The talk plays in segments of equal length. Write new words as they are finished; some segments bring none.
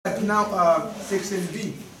at now section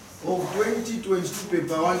B of 2022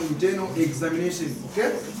 paper 1 internal examination.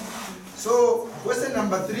 Okay? So question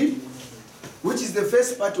number 3, which is the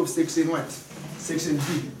first part of section what? Section B.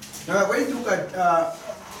 Now we're going to look at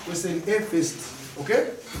question A first.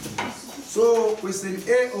 Okay? So question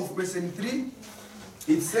A of question 3,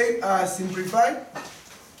 it says simplify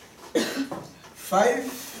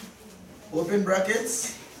 5 open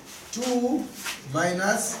brackets 2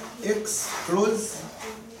 minus x close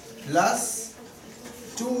plus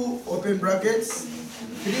 2 open brackets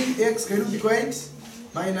 3x, can you be quiet,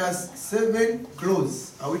 minus 7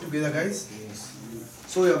 close. Are we together, guys? Yes.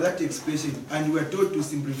 So we have that expression and we are told to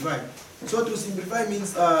simplify. So to simplify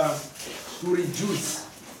means to reduce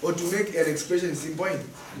or to make an expression simple.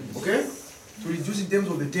 Okay? To reduce in terms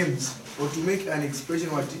of the terms or to make an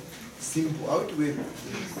expression what? Simple. Are we together?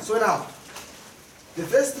 So now, the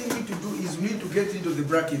first thing we need to do is we need to get rid of the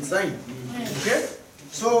bracket sign. Okay?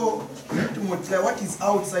 So we need to multiply what is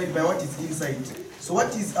outside by what is inside. So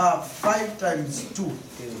what is 5 times 2?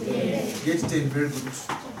 10. Get 10, very good.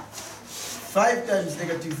 5 times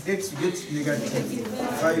negative x, you get negative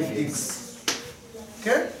 5x.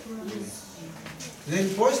 Okay?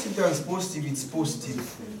 Then positive times positive, it's positive.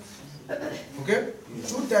 Okay?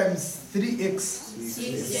 2 times 3x,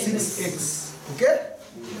 6x. Okay?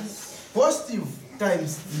 Positive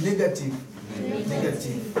times negative,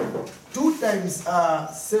 negative. 2 times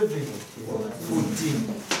 7,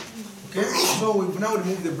 14. Okay, so we've now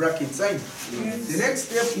removed the bracket sign. The next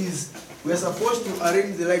step is we are supposed to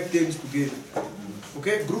arrange the like terms together.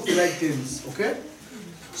 Okay, group the like terms. Okay,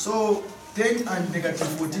 so 10 and negative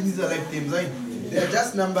 14, these are like terms, right? They are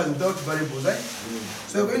just numbers without variables, right?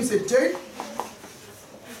 So we're going to say 10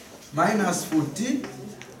 minus 14.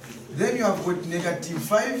 Then you have got negative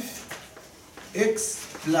 5x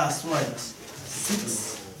plus what?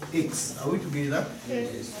 6x. Are we together?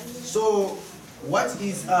 Yes. So what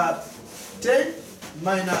is 10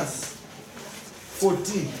 minus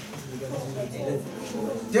 14?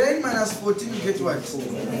 10 minus 14, you get what?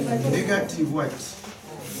 Negative what?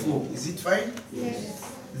 4. Is it fine? Yes.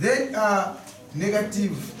 Then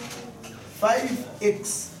negative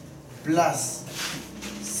 5x plus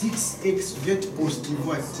 6x, you get positive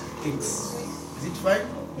what? X. Is it fine?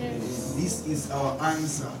 Yes. This is our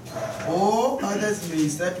answer. Or others may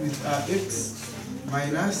start with x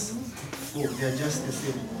minus 4. They are just the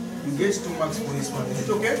same. You get 2 marks for this one. Is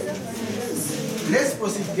it okay? Let's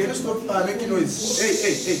proceed. Can you stop making noise?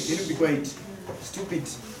 Hey, can you be quiet? Stupid.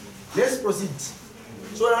 Let's proceed.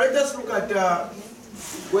 So now let us look at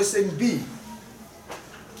question B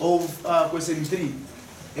of question 3.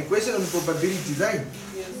 A question on probability design.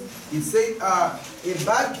 Yes. It says a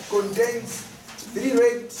bag contains 3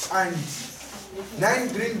 red and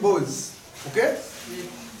 9 green balls. Okay?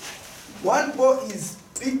 One ball is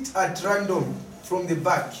picked at random from the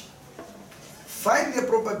bag. Find the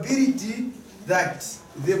probability that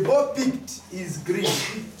the ball picked is green.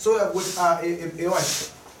 So I've got a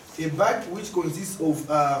what? A bag which consists of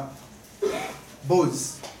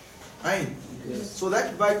balls. Right? Yes. So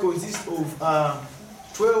that bag consists of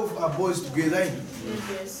 12 balls together. Right?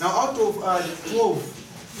 Yes. Now out of 12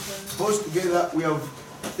 balls together, we have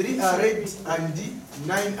 3 are red and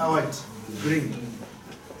 9 are what? Green.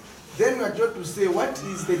 Then we are trying to say what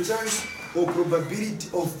is the chance or probability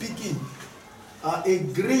of picking a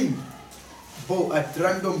green ball at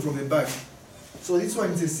random from the bag. So this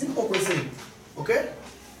one is a simple question. Okay?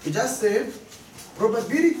 You just say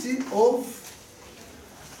probability of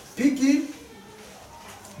picking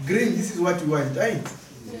green. This is what we want, right?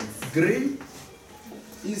 Yes. Green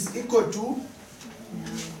is equal to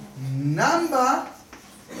number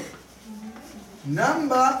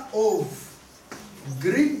of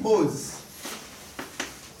green balls.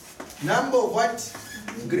 Number of what?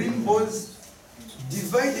 Green balls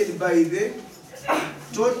divided by the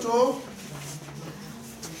total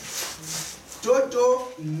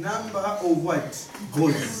number of what?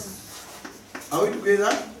 Balls. Are we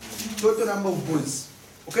together? Total number of balls.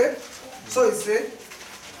 Okay? So it said,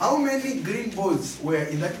 how many green balls were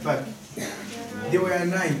in that bag? There were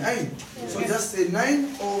 9. So just say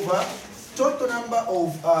 9 over total number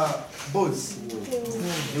of balls.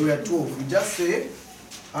 There were 12. You just say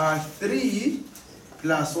 3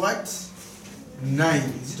 plus what? 9.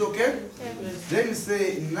 Is it okay? Yes. Then you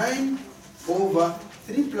say 9 over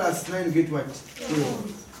 3 plus 9, you get what?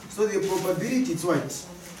 12. So the probability is what?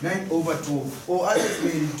 9 over 12. Or others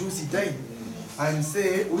may reduce it time and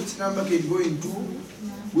say which number can go into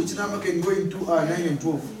 9 and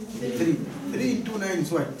 12? 3. 3 into 9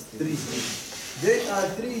 is what? 3. Then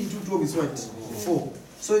 3 into 12 is what? 4.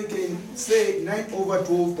 So you can say 9 over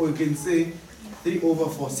 12, or you can say 3 over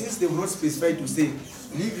 4. Since they will not specify to say,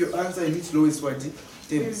 leave your answer in its lowest what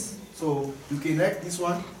terms. So you can write this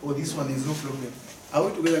one or this one, there is no problem. Are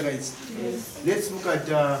we together, guys? Yes. Let's look at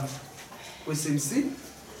question C.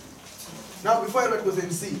 Now, before I write question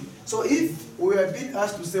C, so if we are being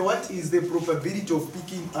asked to say what is the probability of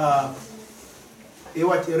picking a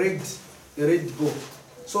red ball,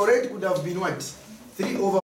 so red could have been what? 3 over